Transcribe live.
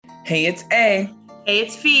Hey, it's A. Hey,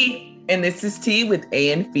 it's Fee. And this is Tea with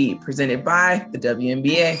A and Fee, presented by the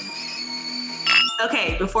WNBA.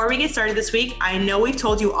 Okay, before we get started this week, I know we've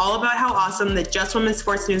told you all about how awesome the Just Women's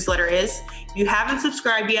Sports newsletter is. If you haven't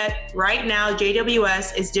subscribed yet, right now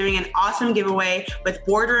JWS is doing an awesome giveaway with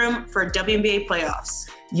Boardroom for WNBA playoffs.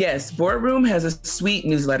 Yes, Boardroom has a sweet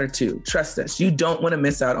newsletter too. Trust us, you don't want to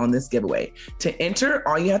miss out on this giveaway. To enter,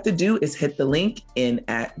 all you have to do is hit the link in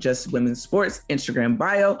at Just Women's Sports Instagram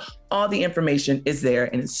bio. All the information is there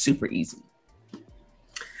and it's super easy.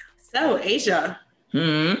 So, Asia.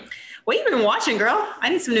 What you been watching, girl? I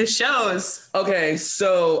need some new shows. Okay,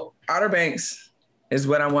 so Outer Banks is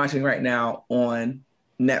what I'm watching right now on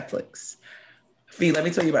Netflix. Fee, let me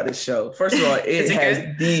tell you about this show. First of all, it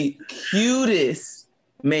has the cutest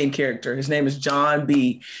main character. His name is John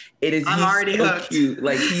B. He's already so hooked. cute.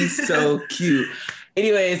 Like, he's so cute.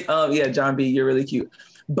 Anyways, John B, you're really cute.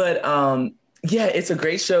 But yeah, it's a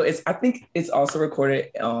great show. I think it's also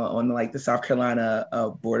recorded on like the South Carolina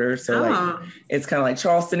border. So like it's kind of like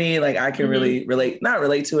Charleston-y. Like I can really not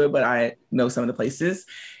relate to it, but I know some of the places.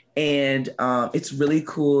 And it's really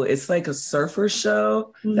cool. It's like a surfer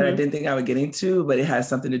show that I didn't think I would get into, but it has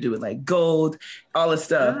something to do with like gold, all this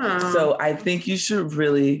stuff. So I think you should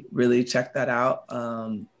really, really check that out.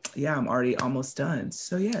 Yeah, I'm already almost done.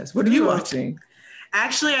 So yes, what are you watching?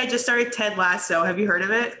 Actually, I just started Ted Lasso. Have you heard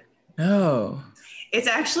of it? No. It's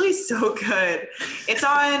actually so good. It's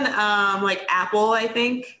on like Apple, I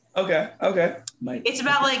think. Okay. It's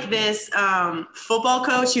about like this football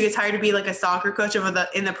coach who gets hired to be like a soccer coach in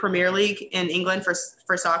the Premier League in England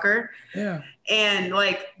for soccer. Yeah. And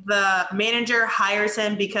like the manager hires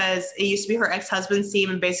him because it used to be her ex-husband's team,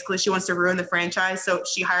 and basically she wants to ruin the franchise. So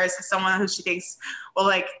she hires someone who she thinks will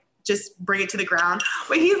like just bring it to the ground.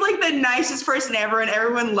 But he's like the nicest person ever, and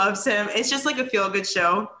everyone loves him. It's just like a feel-good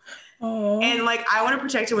show. Aww. And like I want to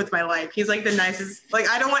protect him with my life. He's like the nicest. Like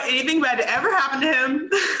I don't want anything bad to ever happen to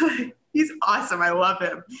him. He's awesome. I love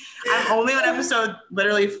him. I'm only on episode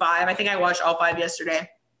literally 5. I think I watched all 5 yesterday,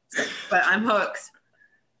 but I'm hooked.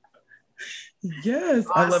 Yes,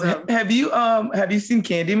 Awesome. I love it. Have you seen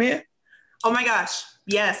Candyman? Oh my gosh,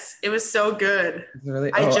 yes, it was so good.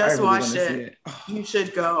 Really? I just really watched wanna see it. You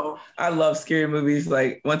should go. I love scary movies.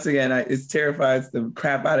 Like once again, it terrifies the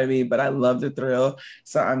crap out of me, but I love the thrill,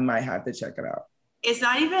 so I might have to check it out. It's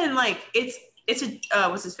not even like it's a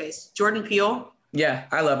what's his face? Jordan Peele. Yeah,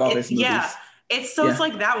 I love all his movies. Yeah, it's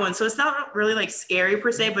like that one. So it's not really like scary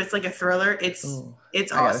per se, but it's like a thriller. It's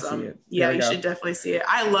awesome. Yeah, you should definitely see it.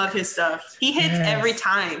 I love his stuff. He hits every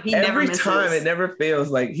time. He never misses. Every time, it never fails.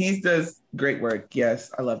 Like he does great work.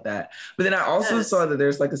 Yes, I love that. But then I also saw that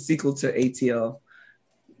there's like a sequel to ATL.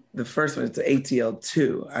 The first one is to ATL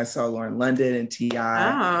 2. I saw Lauren London and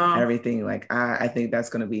T.I. and everything. Like I think that's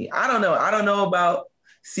gonna be. I don't know about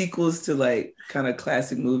sequels to like kind of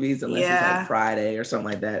classic movies unless it's like Friday or something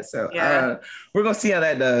like that. So we're gonna see how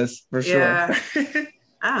that does for sure.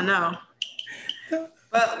 I don't know.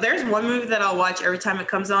 But there's one movie that I'll watch every time it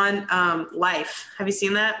comes on. Life. Have you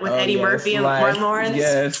seen that with Eddie Murphy and Martin Lawrence?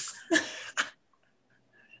 Yes.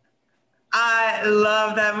 I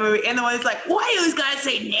love that movie. And the one that's like, why you always gotta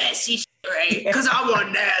say nasty shit, right? Because I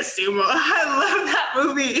want nasty. I love that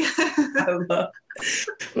movie.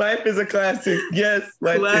 Life is a classic. Yes,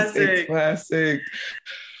 Life is a classic.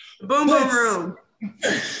 Boom, boom, room.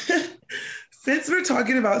 Since we're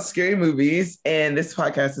talking about scary movies, and this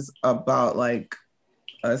podcast is about like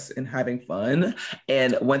us and having fun,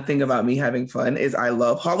 and one thing about me having fun is I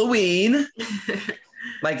love Halloween.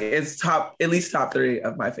 Like it's at least top 3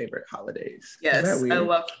 of my favorite holidays. Yes,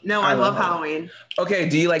 I love Halloween. Okay,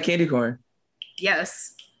 do you like candy corn?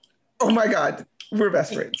 Yes. Oh my God, we're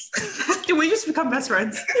best friends. Can we just become best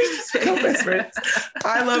friends?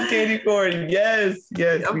 I love candy corn. Yes.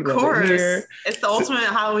 Of course. It's the ultimate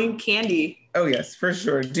Halloween candy. Oh yes, for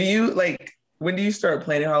sure. Do you like, when do you start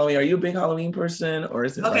planning Halloween? Are you a big Halloween person, or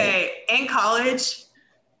is it in college,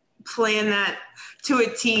 plan that to a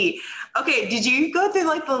T. Okay, did you go through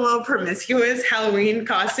like the little promiscuous Halloween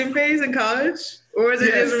costume phase in college? Or was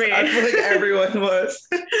it just me? I feel like everyone was.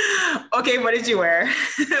 Okay, what did you wear?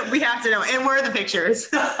 We have to know. And where are the pictures?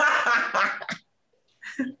 I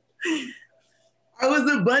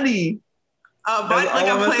was a bunny. Like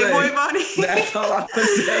a Playboy bunny? That's all I'm gonna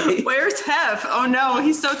say. Where's Hef? Oh no,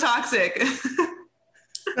 he's so toxic.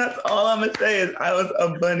 That's all I'm gonna say is I was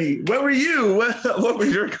a bunny. What were you? What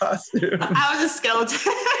was your costume? I was a skeleton.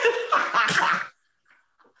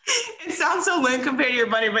 It sounds so lame compared to your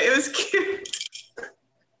bunny, but it was cute.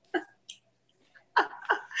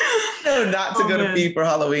 No, not to go to Fee for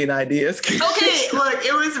Halloween ideas. Okay, look,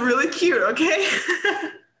 it was really cute, okay?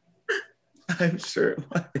 I'm sure it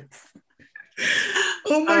was.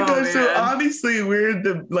 Oh my gosh. Man. So obviously we're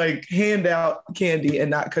the like hand out candy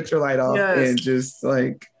and not cut your light off and just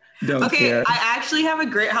like don't care. I actually have a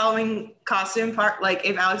great Halloween costume part. Like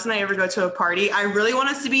if Alex and I ever go to a party, I really want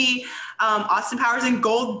us to be Austin Powers and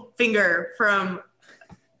Goldfinger from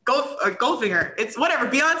Goldfinger. It's whatever,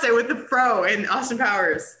 Beyonce with the fro and Austin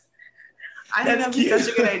Powers. I think that'd be such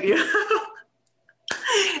a good idea.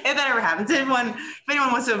 If that ever happens, if anyone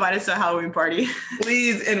wants to invite us to a Halloween party,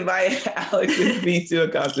 please invite Alex and me to a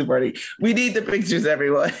costume party. We need the pictures,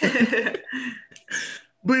 everyone.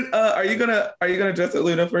 But are you gonna dress up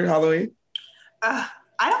Luna for Halloween? I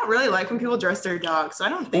don't really like when people dress their dogs, so I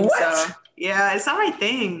don't think so. Yeah, it's not my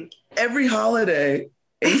thing. Every holiday,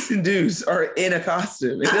 Ace and Deuce are in a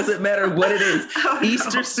costume. It doesn't matter what it is.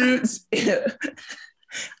 Easter suits.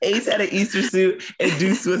 Ace had an Easter suit and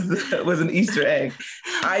Deuce was an Easter egg.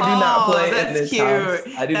 I do not play in this house.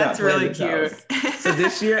 I do not play in this house. So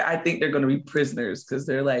this year, I think they're going to be prisoners because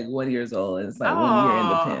they're like 1 year old and it's like 1 year in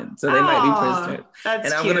the pen. So they might be prisoners.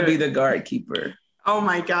 And I'm going to be the guard keeper. Oh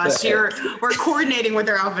my gosh, we're coordinating with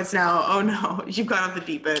their outfits now. Oh no, you've gone off the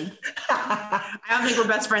deep end. I don't think we're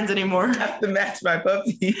best friends anymore. I have to match my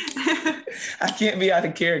puppy. I can't be out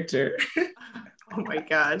of character. Oh my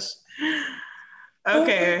gosh.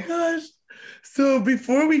 Okay. Oh my gosh. So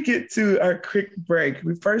before we get to our quick break,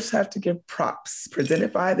 we first have to give props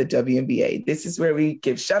presented by the WNBA. This is where we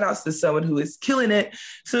give shout outs to someone who is killing it.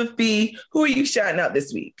 Sophie, who are you shouting out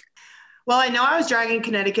this week? Well, I know I was dragging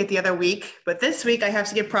Connecticut the other week, but this week I have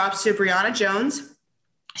to give props to Brianna Jones.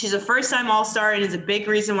 She's a first-time All-Star and is a big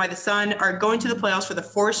reason why the Sun are going to the playoffs for the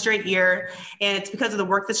 4th straight year. And it's because of the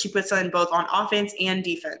work that she puts in both on offense and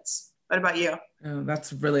defense. What about you? Oh,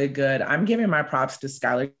 that's really good. I'm giving my props to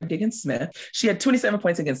Skylar Diggins-Smith. She had 27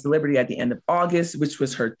 points against the Liberty at the end of August, which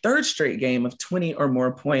was her 3rd straight game of 20 or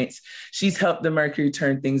more points. She's helped the Mercury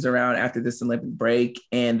turn things around after this Olympic break,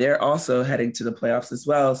 and they're also heading to the playoffs as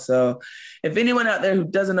well. So if anyone out there who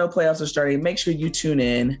doesn't know playoffs are starting, make sure you tune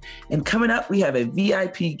in. And coming up, we have a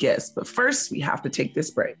VIP guest. But first, we have to take this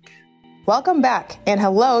break. Welcome back, and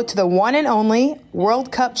hello to the one and only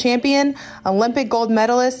World Cup champion, Olympic gold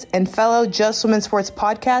medalist, and fellow Just Women Sports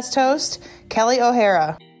podcast host, Kelly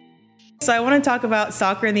O'Hara. So I want to talk about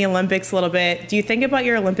soccer in the Olympics a little bit. Do you think about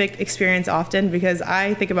your Olympic experience often? Because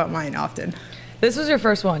I think about mine often. This was your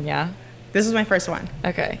first one, yeah? This was my first one.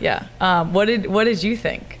 Okay, yeah. What did you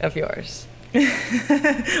think of yours?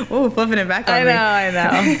 Oh, flipping it back on me. I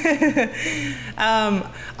know.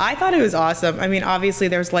 I thought it was awesome. I mean, obviously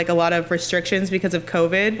there's like a lot of restrictions because of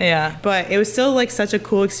COVID. Yeah. But it was still like such a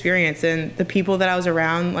cool experience. And the people that I was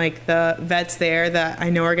around, like the vets there that I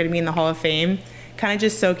know are going to be in the Hall of Fame, kind of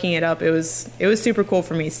just soaking it up. It was super cool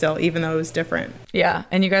for me still, even though it was different. Yeah.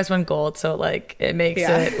 And you guys won gold. So like it makes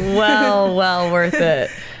it well worth it.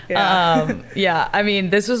 Yeah. I mean,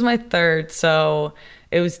 this was my 3rd. So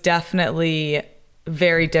it was definitely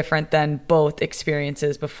very different than both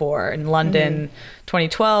experiences before. In London,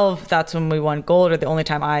 2012, that's when we won gold, or the only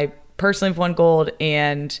time I personally have won gold.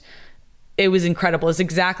 And it was incredible. It's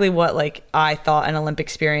exactly what like I thought an Olympic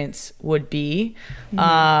experience would be.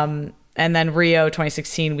 And then Rio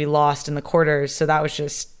 2016, we lost in the quarters. So that was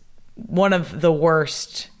just one of the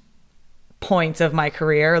worst points of my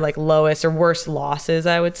career, like lowest or worst losses,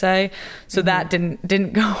 I would say. So that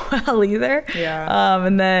didn't go well either. Yeah.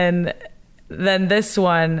 And then this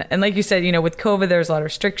one, and like you said, you know, with COVID, there's a lot of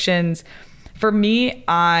restrictions. For me,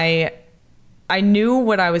 I knew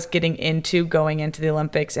what I was getting into going into the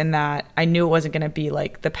Olympics, and that I knew it wasn't going to be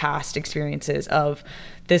like the past experiences of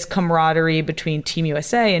this camaraderie between Team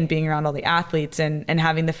USA and being around all the athletes and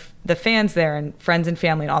having the fans there and friends and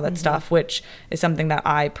family and all that stuff, which is something that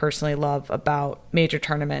I personally love about major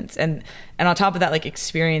tournaments. And on top of that, like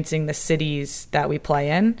experiencing the cities that we play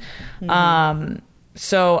in.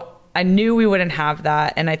 So I knew we wouldn't have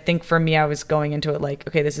that. And I think for me, I was going into it like,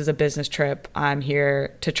 okay, this is a business trip. I'm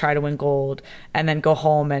here to try to win gold and then go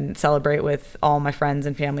home and celebrate with all my friends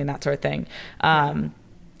and family and that sort of thing.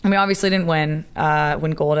 And we obviously didn't win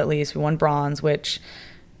gold. At least we won bronze, which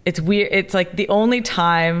it's weird. It's like the only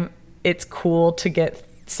time it's cool to get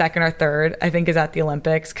 2nd or 3rd, I think, is at the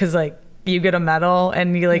Olympics. 'Cause like you get a medal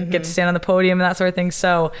and you like get to stand on the podium and that sort of thing.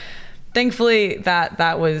 So thankfully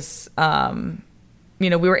that was, you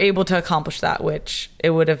know, we were able to accomplish that, which it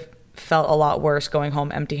would have felt a lot worse going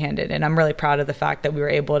home empty-handed. And I'm really proud of the fact that we were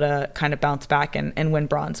able to kind of bounce back and win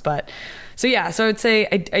bronze. But so, yeah, so I would say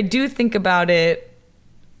I do think about it,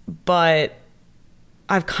 but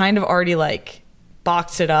I've kind of already like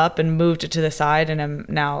boxed it up and moved it to the side, and I'm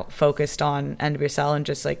now focused on NWSL and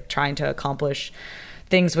just like trying to accomplish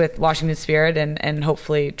things with Washington Spirit and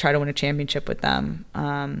hopefully try to win a championship with them.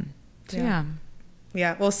 Yeah.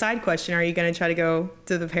 Yeah. Well, side question: are you going to try to go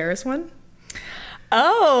to the Paris one?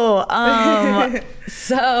 Oh,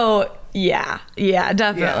 so yeah,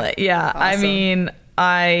 definitely. Yeah. Awesome. I mean,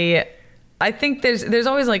 I think there's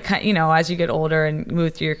always like, you know, as you get older and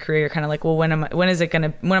move through your career, you're kind of like, well, when am I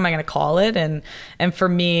going to call it? And for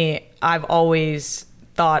me, I've always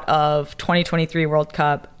thought of 2023 World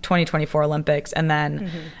Cup, 2024 Olympics. And then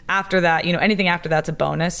after that, you know, anything after that's a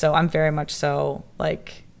bonus. So I'm very much so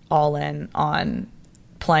like all in on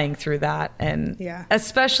playing through that, and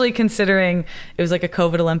especially considering it was like a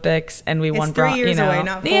COVID Olympics and we won 3 years away,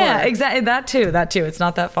 not 4. Yeah, exactly. That too. It's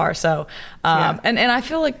not that far. So, and I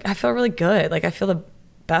feel really good. Like I feel the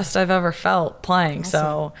best I've ever felt playing. Awesome.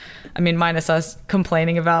 So, I mean, minus us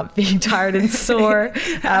complaining about being tired and sore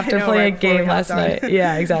after playing a game last night.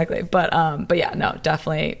 Yeah, exactly. But yeah, no,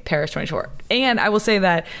 definitely Paris 2024. And I will say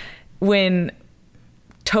that when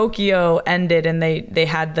Tokyo ended and they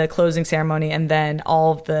had the closing ceremony and then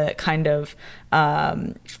all of the kind of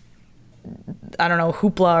hoopla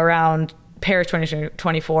around Paris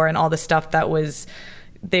 2024 and all the stuff that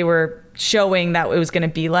they were showing that it was going to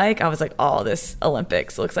be like, I was like, oh, this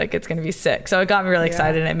Olympics looks like it's going to be sick. So it got me really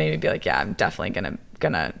excited, and it made me be like, yeah, I'm definitely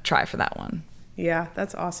gonna try for that one. Yeah,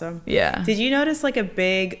 that's awesome. Yeah. Did you notice like a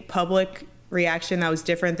big public reaction that was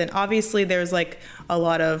different than, obviously there's like a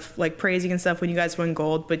lot of like praising and stuff when you guys won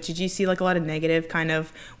gold, but did you see like a lot of negative kind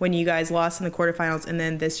of when you guys lost in the quarterfinals and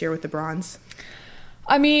then this year with the bronze?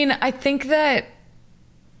 I mean, I think that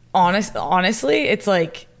honestly, it's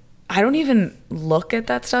like I don't even look at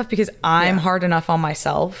that stuff because I'm hard enough on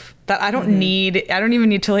myself that I don't even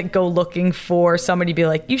need to like go looking for somebody to be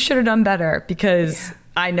like, you should have done better, because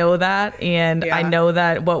I know that, and I know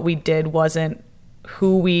that what we did wasn't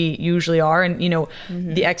who we usually are, and you know,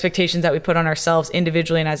 the expectations that we put on ourselves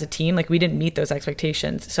individually and as a team, like we didn't meet those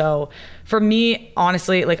expectations. So for me,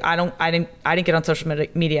 honestly, like I didn't get on social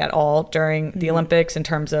media at all during the Olympics in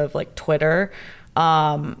terms of like Twitter,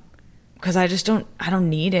 because I don't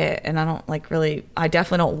need it, and I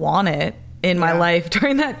definitely don't want it in my life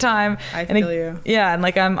during that time. I feel you. Yeah, and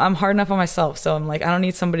like I'm hard enough on myself, so I'm like, I don't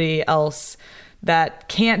need somebody else that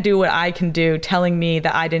can't do what I can do telling me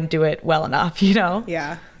that I didn't do it well enough, you know?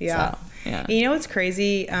 Yeah. So, yeah. You know what's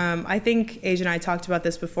crazy? I think Asia and I talked about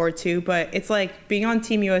this before too, but it's like being on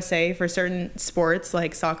Team USA for certain sports,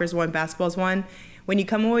 like soccer's one, basketball's one. When you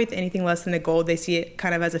come away with anything less than a gold, they see it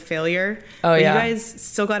kind of as a failure. Oh, but yeah. You guys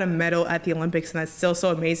still got a medal at the Olympics, and that's still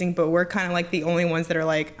so amazing, but we're kind of like the only ones that are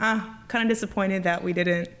like, kind of disappointed that we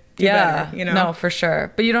didn't do better, you know? No, for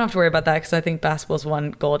sure. But you don't have to worry about that, because I think basketball's won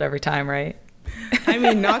gold every time, right? I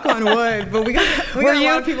mean, knock on wood, but we got a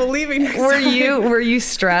lot of people leaving next time. Were you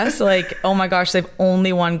stressed? Like, oh my gosh, they've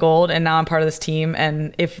only won gold and now I'm part of this team,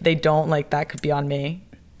 and if they don't, like, that could be on me.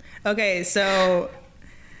 Okay, so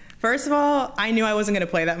first of all, I knew I wasn't going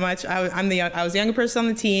to play that much. I was the younger person on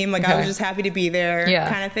the team. Like, I was just happy to be there,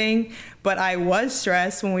 kind of thing. But I was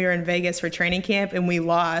stressed when we were in Vegas for training camp and we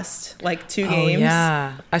lost like 2 games.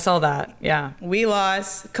 Yeah, I saw that. Yeah, we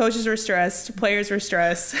lost. Coaches were stressed. Players were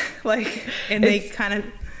stressed. Like, and they kind of.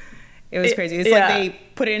 It was crazy. It's like they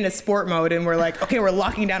put it into sport mode and we're like, okay, we're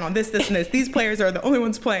locking down on this, and this. These players are the only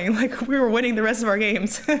ones playing. Like, we were winning the rest of our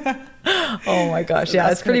games. Oh my gosh, so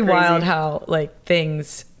it's pretty wild how like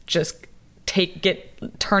things just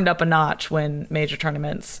get turned up a notch when major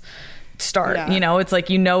tournaments start. You know, it's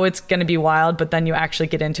like, you know, it's going to be wild, but then you actually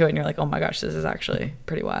get into it and you're like, oh my gosh, this is actually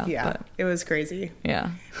pretty wild. It was crazy.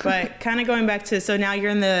 But kind of going back to, so now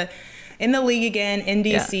you're in the league again in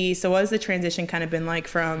DC. So what has the transition kind of been like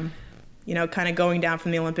from, you know, kind of going down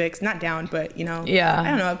from the Olympics? Not down, but you know, I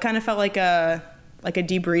don't know, it kind of felt like a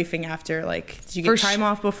debriefing after, like, did you get time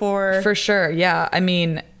off before? For sure. Yeah, I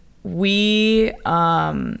mean, we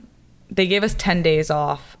they gave us 10 days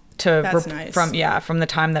off nice. from the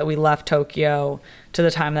time that we left Tokyo to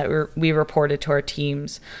the time that we reported to our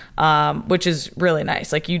teams, which is really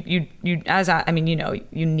nice. Like, you need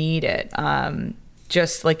it,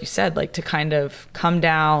 just like you said, like, to kind of come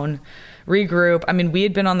down, regroup. I mean, we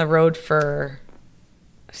had been on the road for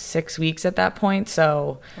 6 weeks at that point,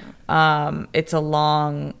 so it's a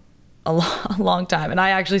long time. And I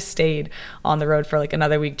actually stayed on the road for like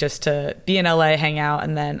another week just to be in LA, hang out,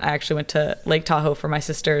 and then I actually went to Lake Tahoe for my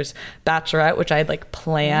sister's bachelorette, which I had like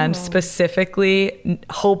planned specifically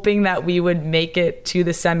hoping that we would make it to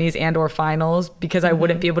the semis and or finals, because I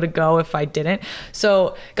wouldn't be able to go if I didn't.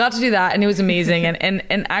 So got to do that, and it was amazing.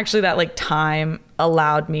 and actually that like time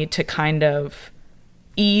allowed me to kind of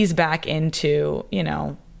ease back into, you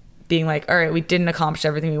know, being like, all right, we didn't accomplish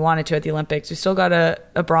everything we wanted to at the Olympics. We still got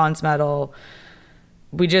a bronze medal.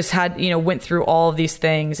 we just had, went through all of these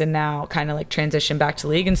things and now kind of like transitioned back to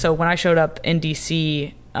league. And so when I showed up in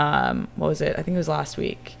DC, what was it? I think it was last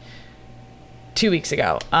week, 2 weeks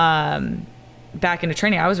ago, back into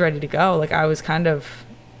training, I was ready to go. Like I was kind of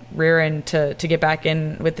rearing to get back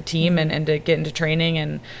in with the team and to get into training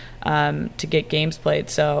and to get games played.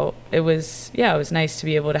 So it was nice to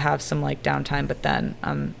be able to have some like downtime, but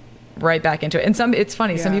then right back into it. And it's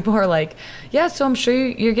funny, some people are like, so I'm sure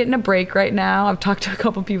you're getting a break right now. I've talked to a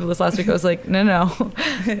couple people this last week. I was like, no,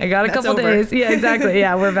 I got a couple days. Yeah, exactly.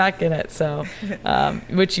 Yeah, we're back in it. So,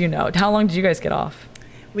 which, how long did you guys get off?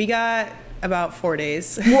 We got about 4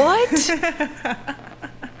 days. What?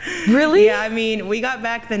 Really? Yeah, I mean, we got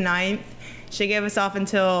back the 9th. She gave us off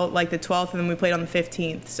until like the 12th, and then we played on the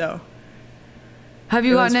 15th. So have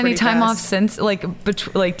you gotten any time off since? Like,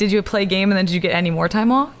 did you play a game and then did you get any more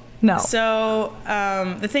time off? No. So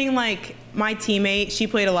the thing, like, my teammate, she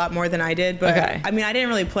played a lot more than I did, but I mean, I didn't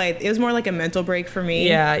really play. It was more like a mental break for me.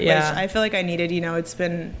 Yeah. Which I feel like I needed. It's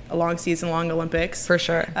been a long season, long Olympics. For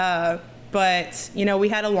sure. But we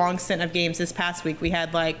had a long stint of games this past week. We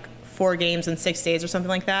had like 4 games in 6 days or something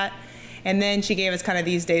like that, and then she gave us kind of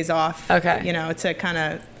these days off. To kind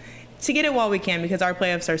of to get it while we can, because our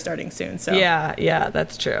playoffs are starting soon. So yeah,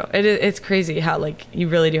 that's true. It's crazy how like you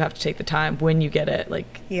really do have to take the time when you get it,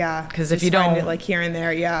 like because if you don't, it like here and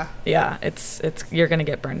there, it's you're gonna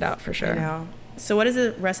get burned out for sure. I know. So what does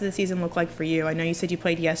the rest of the season look like for you? I know you said you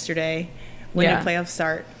played yesterday. When do playoffs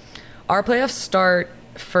start? Our playoffs start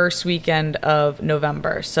first weekend of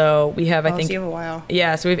November, so we have I think so you have a while.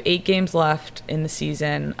 So we have 8 games left in the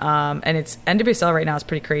season, and it's NWSL right now is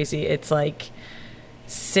pretty crazy. It's like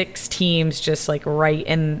 6 teams just like right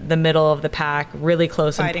in the middle of the pack, really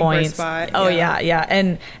close in points. For a spot. Yeah.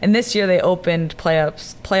 And this year they opened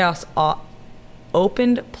playoffs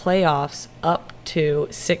up to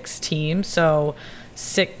 6 teams. So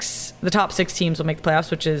the top 6 teams will make the playoffs,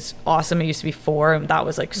 which is awesome. It used to be 4, and that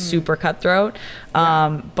was like super cutthroat.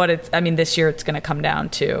 But this year it's going to come down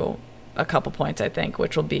to a couple points, I think,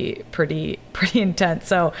 which will be pretty intense.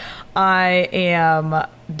 So I am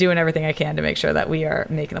doing everything I can to make sure that we are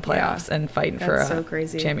making the playoffs and fighting for a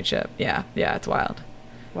championship. Yeah, it's wild.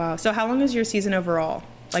 Wow. So how long is your season overall,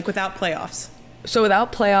 like without playoffs? So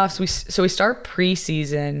without playoffs, we start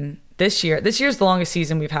preseason this year. This year's the longest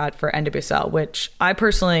season we've had for NWSL, which I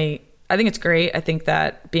think it's great. I think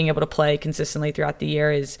that being able to play consistently throughout the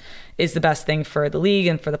year is the best thing for the league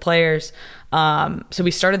and for the players. So we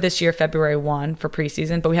started this year February 1 for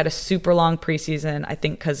preseason, but we had a super long preseason, I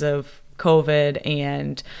think because of COVID,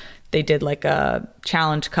 and they did like a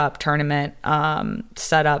Challenge Cup tournament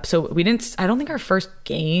set up. So I don't think our first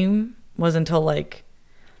game was until like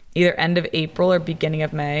either end of April or beginning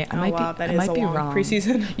of May. That is a long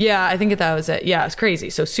preseason. Yeah, I think that was it. Yeah, it's crazy.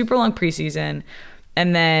 So super long preseason.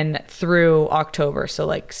 And then through October, so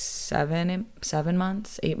like 7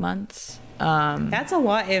 months, 8 months. That's a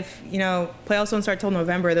lot. If playoffs don't start till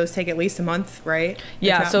November, those take at least a month, right?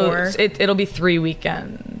 Yeah, so it'll be 3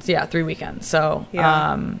 weekends. Yeah, 3 weekends. So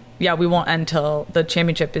we won't end till the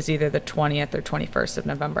championship is either the 20th or 21st of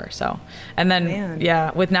November. So, and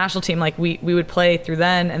then with national team, like we would play through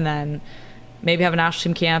then, and then maybe have a national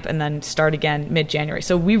team camp, and then start again mid-January.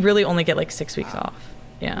 So we really only get like 6 weeks off.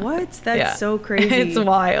 Yeah. What? That's so crazy. It's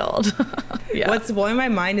wild. What's blowing my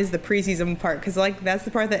mind is the preseason part, because like that's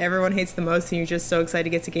the part that everyone hates the most, and you're just so excited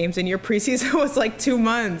to get to games. And your preseason was like 2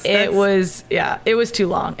 months. It was too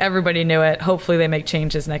long. Everybody knew it. Hopefully they make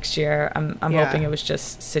changes next year. I'm hoping it was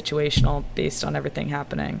just situational based on everything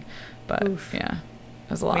happening. But it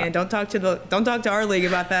was a lot. Man, don't talk to our league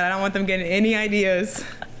about that. I don't want them getting any ideas.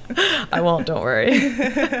 I won't, don't worry.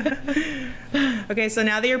 Okay, so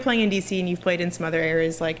now that you're playing in DC and you've played in some other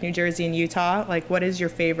areas like New Jersey and Utah, like what is your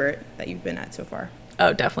favorite that you've been at so far?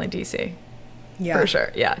 Oh, definitely DC. Yeah. For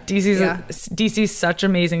sure. Yeah. DC's such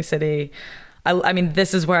an amazing city. I mean,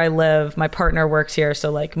 this is where I live. My partner works here,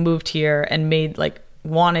 so like moved here and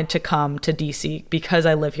wanted to come to DC because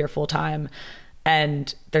I live here full time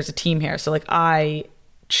and there's a team here. So like I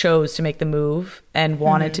chose to make the move and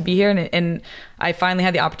wanted to be here, and I finally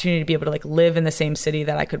had the opportunity to be able to like live in the same city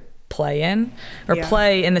that I could play in, or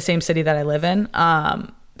play in the same city that I live in.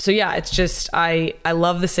 So yeah, it's just I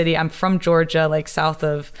love the city. I'm from Georgia, like south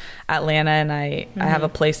of Atlanta, and I have a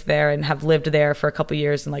place there and have lived there for a couple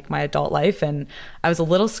years in like my adult life, and I was a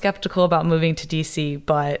little skeptical about moving to DC,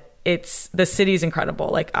 but the city's incredible.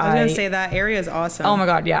 Like I was gonna say that area is awesome. Oh my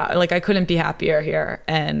god, yeah, like I couldn't be happier here,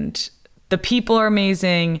 and the people are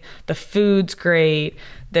amazing. The food's great.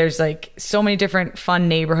 There's like so many different fun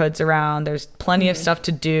neighborhoods around. There's plenty of stuff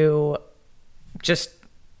to do. Just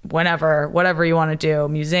whatever you want to do,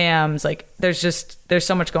 museums, like there's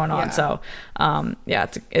so much going on. So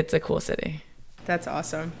it's a cool city. That's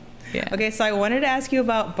awesome. Yeah. Okay, so I wanted to ask you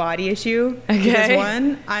about Body Issue. Okay. Because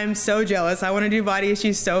one, I'm so jealous. I want to do Body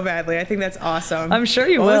Issue so badly. I think that's awesome. I'm sure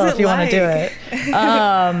you will if you want to do it.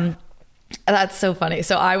 That's so funny.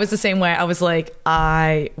 So I was the same way. I was like,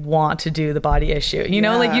 I want to do the Body Issue. You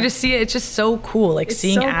know, like you just see it. It's just so cool. Like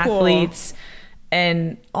seeing so athletes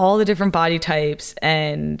and all the different body types.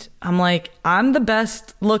 And I'm like, I'm the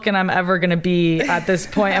best looking I'm ever going to be at this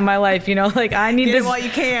point in my life. You know, like I need this. While you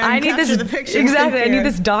can. I need this. The picture exactly. I need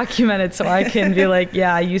this documented so I can be like,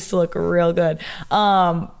 yeah, I used to look real good.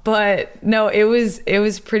 But no, it was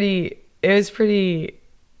pretty, it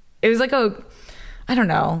was like I don't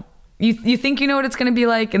know. You think you know what it's going to be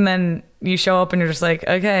like, and then you show up and you're just like,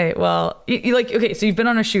 okay, well, you like, okay, so you've been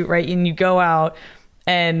on a shoot, right? And you go out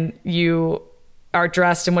and you are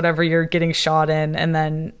dressed in whatever you're getting shot in, and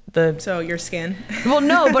then so your skin. Well,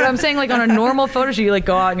 no, but I'm saying like on a normal photo shoot, you like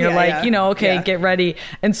go out and you're you know, okay, get ready.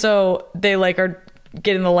 And so they like are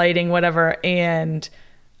getting the lighting, whatever. And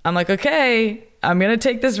I'm like, okay, I'm going to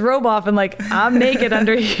take this robe off and like, I'm naked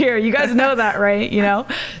under here. You guys know that, right? You know?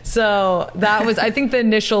 So that was, I think the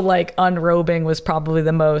initial like unrobing was probably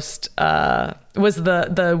the most, was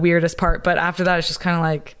the weirdest part. But after that, it's just kind of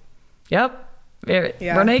like, yep.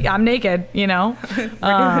 We're naked. I'm naked, you know.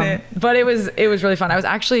 But it was really fun.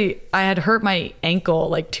 I had hurt my ankle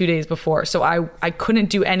like 2 days before, so I couldn't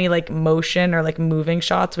do any like motion or like moving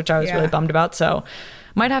shots, which I was really bummed about. So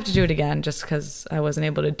might have to do it again just because I wasn't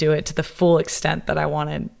able to do it to the full extent that I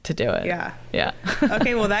wanted to do it. Yeah.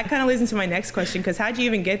 Okay, well that kind of leads into my next question, because how'd you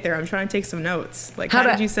even get there? I'm trying to take some notes. Like how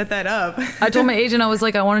did you set that up? I told my agent, I was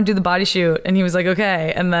like, I want to do the body shoot, and he was like,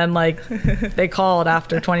 okay. And then like they called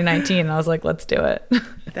after 2019 and I was like, let's do it.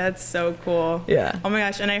 That's so cool. Yeah. Oh my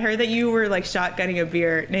gosh. And I heard that you were like shotgunning a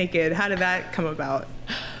beer naked. How did that come about?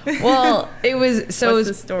 Well, it was What's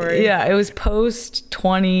the story? Yeah, it was post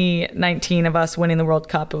 2019 of us winning the World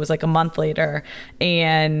Cup. It was like a month later,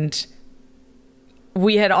 and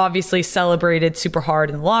we had obviously celebrated super hard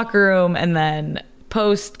in the locker room, and then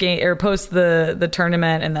post the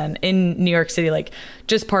tournament, and then in New York City, like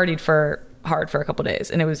just partied hard for a couple of days,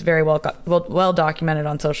 and it was very well documented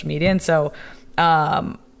on social media. And so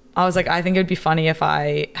I was like, I think it would be funny if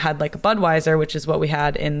I had like a Budweiser, which is what we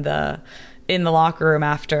had in the locker room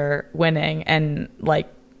after winning, and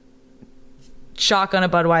like shotgun a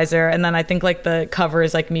Budweiser. And then I think like the cover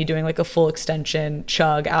is like me doing like a full extension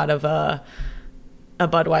chug out of a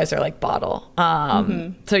Budweiser like bottle.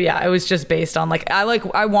 So yeah, it was just based on like, I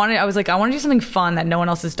want to do something fun that no one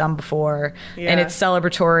else has done before. And it's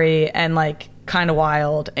celebratory and like kind of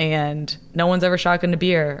wild, and no one's ever shotgunned a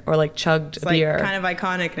beer or like chugged a beer. Kind of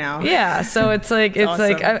iconic now. Yeah, so it's like it's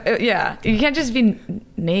awesome. Like you can't just be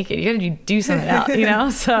naked. You got to do something else, you know.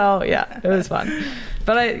 So yeah, it was fun.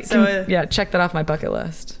 But check that off my bucket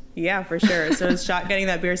list. Yeah, for sure. So is shotgunning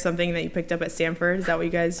that beer something that you picked up at Stanford? Is that what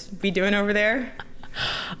you guys be doing over there?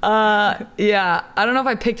 Yeah, I don't know if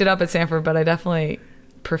I picked it up at Stanford, but I definitely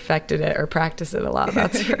perfected it or practiced it a lot.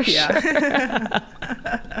 That's for sure.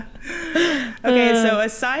 Okay, so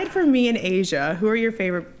aside from me and Asia, who are your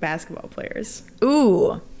favorite basketball players?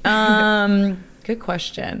 Ooh, good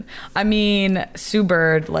question. I mean, Sue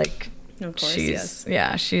Bird, like, of course,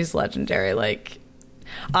 she's legendary. Like,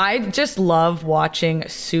 I just love watching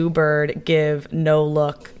Sue Bird give no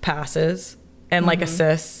look passes and like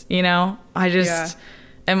assists, you know. I just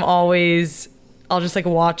am always, I'll just like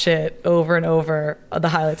watch it over and over, the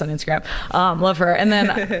highlights on Instagram. Love her. And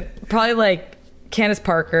then probably like Candace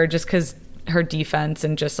Parker, just because her defense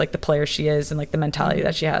and just like the player she is and like the mentality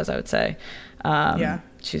that she has, I would say.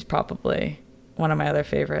 She's probably one of my other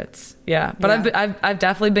favorites. Yeah. But I've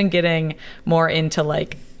definitely been getting more into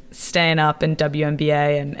like staying up in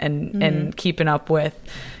WNBA and keeping up with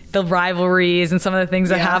the rivalries and some of the things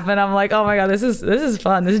that happen. I'm like, oh my God, this is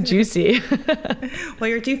fun. This is juicy. Well,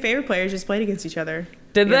 your two favorite players just played against each other.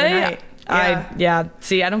 Did they?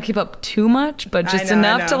 See, I don't keep up too much, but just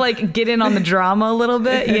enough to like get in on the drama a little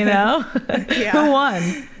bit, you know. Who won?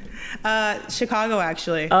 Chicago,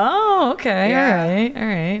 actually. Oh, okay. All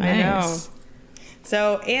right. Nice. I know.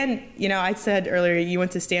 So, and you know, I said earlier you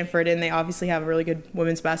went to Stanford, and they obviously have a really good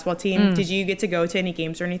women's basketball team. Did you get to go to any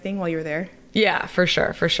games or anything while you were there? Yeah, for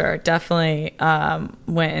sure. Definitely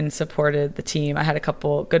went and supported the team. I had a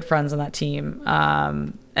couple good friends on that team,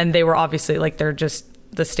 and they were obviously like, they're just,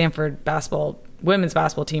 the Stanford women's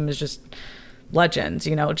basketball team is just legends,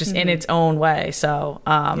 you know, just in its own way. So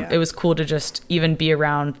it was cool to just even be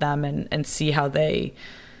around them and see how they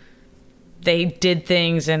did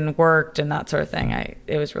things and worked and that sort of thing.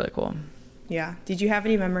 It was really cool. Yeah. Did you have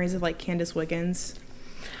any memories of like Candace Wiggins?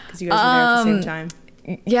 Because you guys were there at the same time.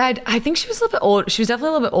 Yeah, I think she was a little bit old. She was definitely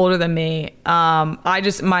a little bit older than me.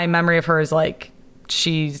 My memory of her is like,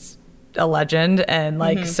 she's a legend and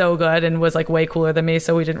like so good and was like way cooler than me.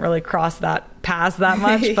 So we didn't really cross that path that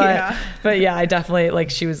much. But yeah, I definitely like,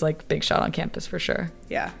 she was like big shot on campus for sure.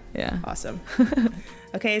 Yeah. Yeah. Awesome.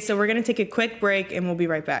 Okay. So we're going to take a quick break and we'll be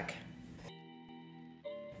right back.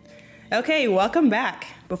 Okay. Welcome back.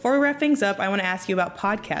 Before we wrap things up, I want to ask you about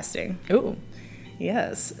podcasting. Ooh.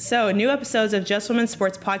 Yes. So new episodes of Just Women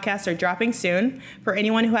Sports Podcast are dropping soon. For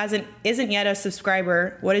anyone who isn't yet a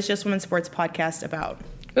subscriber, what is Just Women Sports Podcast about?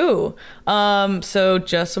 Ooh. So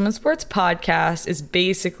Just Women Sports Podcast is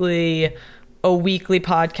basically a weekly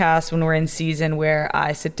podcast when we're in season where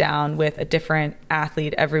I sit down with a different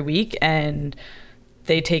athlete every week and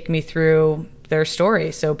they take me through their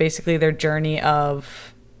story. So basically their journey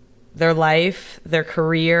of their life, their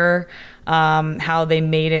career, how they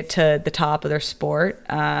made it to the top of their sport.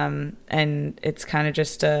 And it's kind of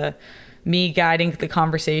just me guiding the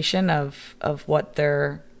conversation of what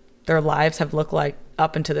their lives have looked like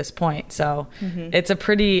up until this point. So it's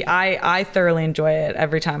I thoroughly enjoy it.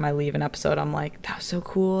 Every time I leave an episode, I'm like, that was so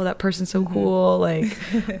cool. That person's so cool. Like,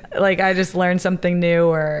 like I just learned something new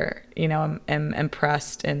or, I'm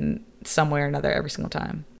impressed in some way or another every single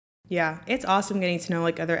time. Yeah, it's awesome getting to know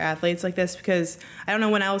like other athletes like this because I don't know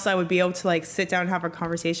when else I would be able to like sit down and have a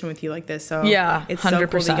conversation with you like this. So yeah, it's 100%. So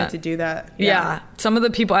cool to get to do that. Yeah. Some of the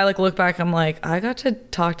people I like look back, I'm like, I got to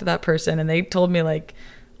talk to that person and they told me like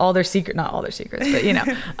not all their secrets,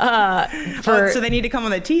 but so they need to come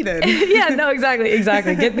on the tee then. Yeah, no, exactly.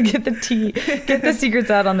 Get the tea, get the secrets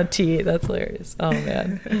out on the tee. That's hilarious. Oh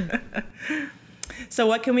man. So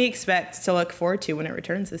what can we expect to look forward to when it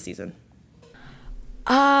returns this season?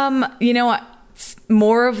 More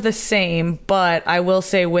of the same, but I will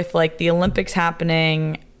say with like the Olympics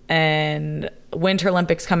happening and Winter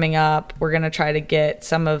Olympics coming up, we're going to try to get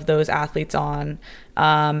some of those athletes on,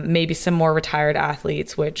 maybe some more retired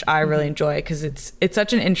athletes, which I really enjoy because it's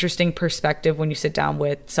such an interesting perspective when you sit down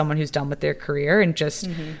with someone who's done with their career and just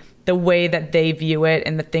the way that they view it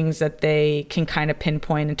and the things that they can kind of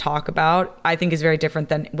pinpoint and talk about, I think is very different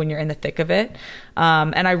than when you're in the thick of it.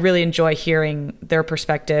 And I really enjoy hearing their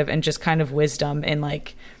perspective and just kind of wisdom and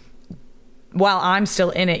like, while I'm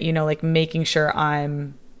still in it, like making sure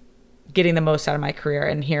I'm getting the most out of my career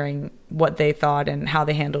and hearing what they thought and how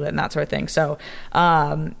they handled it and that sort of thing. So,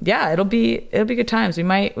 yeah, it'll be good times. We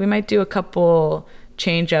might do a couple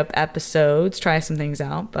change up episodes, try some things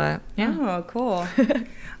out, but yeah. Oh, cool.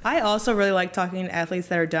 I also really like talking to athletes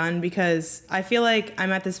that are done because I feel like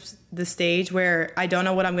I'm at this stage where I don't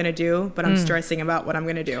know what I'm going to do, but I'm stressing about what I'm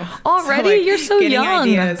going to do. Already? So, like, you're so young.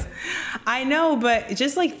 Ideas. I know, but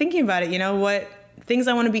just like thinking about it, what things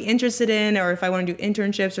I want to be interested in or if I want to do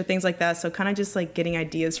internships or things like that. So kind of just like getting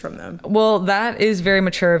ideas from them. Well, that is very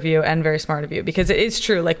mature of you and very smart of you because it is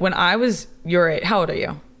true. Like when I was your age, how old are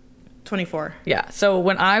you? 24. Yeah. So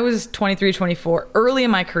when I was 23, 24, early in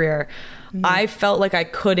my career, I felt like I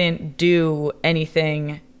couldn't do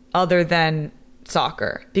anything other than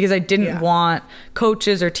soccer because I didn't want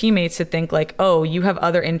coaches or teammates to think like, oh, you have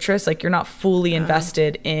other interests. Like you're not fully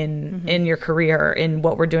invested in your career, in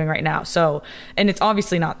what we're doing right now. So, and it's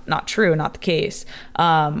obviously not true, not the case.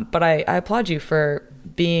 But I applaud you for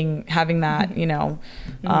having that,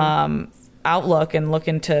 outlook and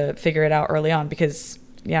looking to figure it out early on because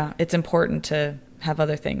it's important to have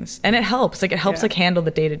other things and it helps like handle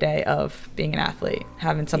the day-to-day of being an athlete,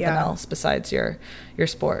 having something else besides your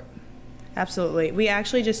sport. Absolutely. We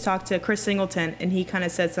actually just talked to Chris Singleton and he kind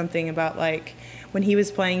of said something about like when he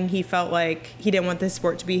was playing, he felt like he didn't want this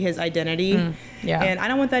sport to be his identity. And I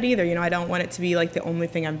don't want that either. I don't want it to be like the only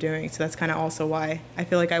thing I'm doing. So that's kind of also why I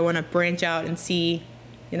feel like I want to branch out and see,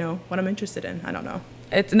 what I'm interested in. I don't know.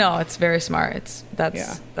 It's very smart.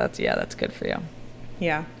 That's good for you.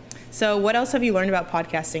 Yeah. So what else have you learned about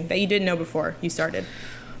podcasting that you didn't know before you started?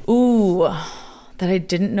 Ooh, that I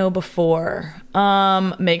didn't know before.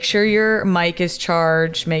 Make sure your mic is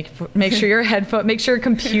charged. Make sure your headphone, make sure your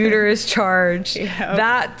computer is charged.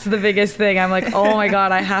 That's the biggest thing. I'm like, oh my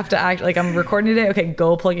God, I have to act like I'm recording today. Okay,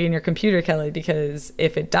 go plug in your computer, Kelly, because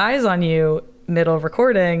if it dies on you middle of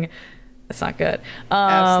recording, it's not good.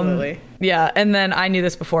 Absolutely. Yeah. And then I knew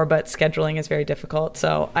this before, but scheduling is very difficult.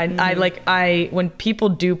 So I when people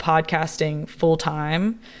do podcasting full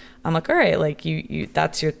time, I'm like, all right, like you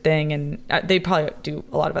that's your thing. And they probably do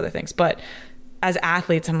a lot of other things, but as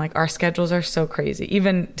athletes, I'm like, our schedules are so crazy.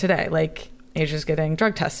 Even today, like Asia's getting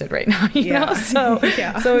drug tested right now, you know? So,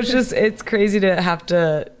 so it's crazy to have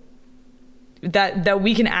to that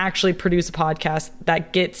we can actually produce a podcast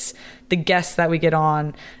that gets the guests that we get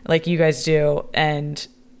on, like you guys do, and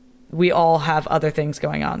we all have other things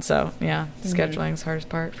going on. So yeah, scheduling is the hardest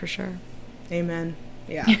part for sure. Amen.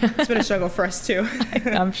 Yeah, it's been a struggle for us too.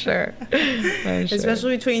 I'm sure.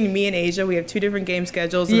 Especially between me and Asia, we have 2 different game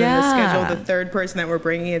schedules, and then the schedule, the third person that we're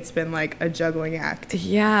bringing, it's been like a juggling act.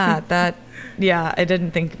 Yeah, I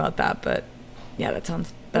didn't think about that, but yeah, that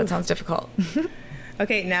sounds difficult.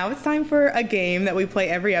 Okay, now it's time for a game that we play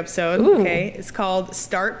every episode. Ooh. Okay, it's called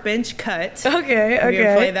Start, Bench, Cut. Okay. Have you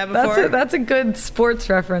ever played that before? That's a good sports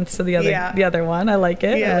reference to the other one. I like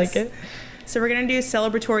it. Yes. I like it. So we're gonna do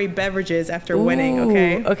celebratory beverages after winning.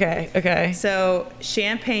 Okay. Okay. So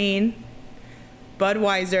champagne,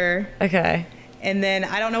 Budweiser. Okay. And then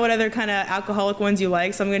I don't know what other kind of alcoholic ones you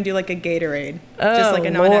like, so I'm gonna do like a Gatorade, just like a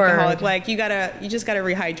non-alcoholic. Like you just gotta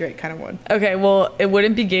rehydrate kind of one. Okay, well it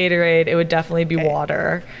wouldn't be Gatorade; it would definitely be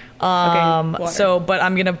water. Water. So, but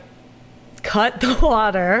I'm gonna cut the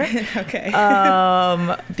water. Okay.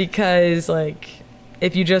 Because like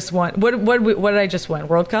if you just won, what did I just win?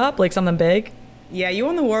 World Cup, like something big? Yeah, you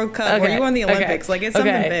won the World Cup or you won the Olympics. Like it's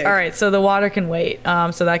something big. All right, so the water can wait.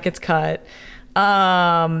 So that gets cut.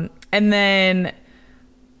 And then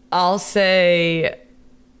I'll say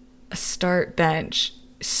start bench,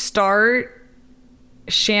 start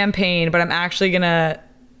champagne, but I'm actually going to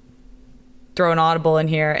throw an audible in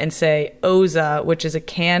here and say Oza, which is a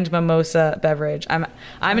canned mimosa beverage. I'm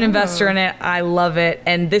an investor in it. I love it.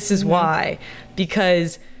 And this is why,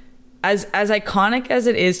 because as iconic as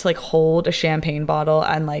it is to like hold a champagne bottle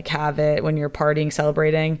and like have it when you're partying,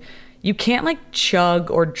 celebrating, you can't like chug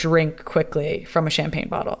or drink quickly from a champagne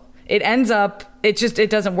bottle. It ends up, it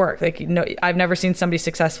doesn't work. Like, I've never seen somebody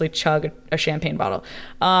successfully chug a champagne bottle.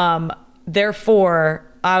 Therefore,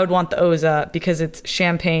 I would want the Oza because it's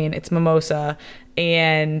champagne, it's mimosa,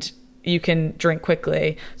 and you can drink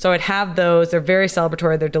quickly. So I'd have those. They're very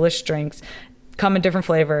celebratory. They're delicious drinks, come in different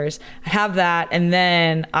flavors. I'd have that, and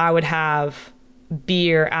then I would have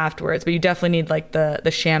beer afterwards. But you definitely need like the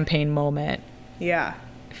champagne moment. Yeah.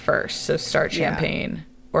 First. So start champagne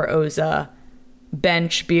or Oza.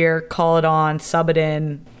 Bench beer, call it on, sub it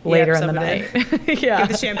in later in the night. Yeah. Give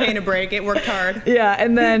the champagne a break. It worked hard. Yeah,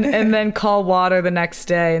 and then call water the next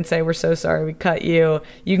day and say, we're so sorry we cut you.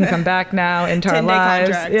 You can come back now into our lives.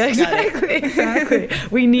 Yeah, exactly.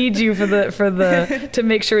 We need you for the to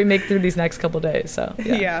make sure we make through these next couple days. So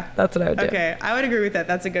yeah, that's what I would do. Okay, I would agree with that.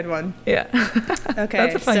 That's a good one. Yeah. Okay.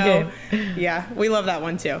 That's a fun game. Yeah, we love that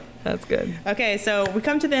one too. That's good. Okay, so we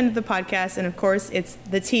come to the end of the podcast, and of course it's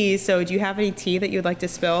the tea. So do you have any tea that you would like to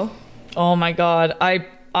spill? Oh my God.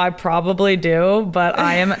 I probably do, but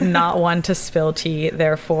I am not one to spill tea.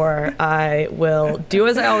 Therefore, I will do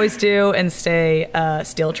as I always do and stay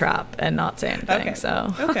steel trap and not say anything. Okay.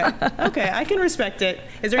 So okay, I can respect it.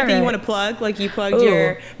 Is there anything you want to plug? Like you plugged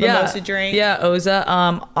your mimosa drink? Yeah, Oza.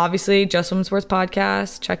 Obviously, Just Women Sports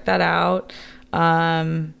Podcast. Check that out.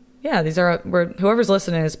 Yeah, whoever's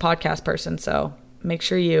listening is a podcast person, so make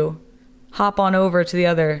sure you hop on over to the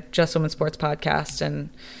other Just Women Sports Podcast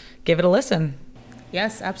and give it a listen.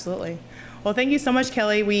 Yes, absolutely. Well, thank you so much,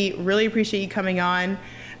 Kelly. We really appreciate you coming on.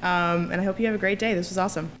 And I hope you have a great day. This was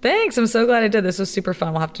awesome. Thanks. I'm so glad I did. This was super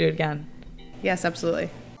fun. We'll have to do it again. Yes, absolutely.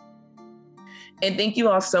 And thank you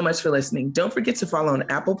all so much for listening. Don't forget to follow on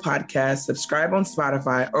Apple Podcasts, subscribe on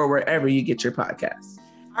Spotify, or wherever you get your podcasts.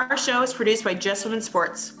 Our show is produced by Just Women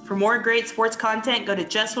Sports. For more great sports content, go to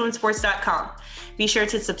justwomensports.com. Be sure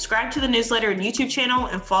to subscribe to the newsletter and YouTube channel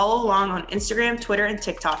and follow along on Instagram, Twitter, and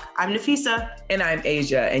TikTok. I'm Nafisa. And I'm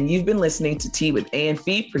Asia, and you've been listening to Tea with A and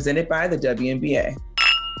Fee, presented by the WNBA.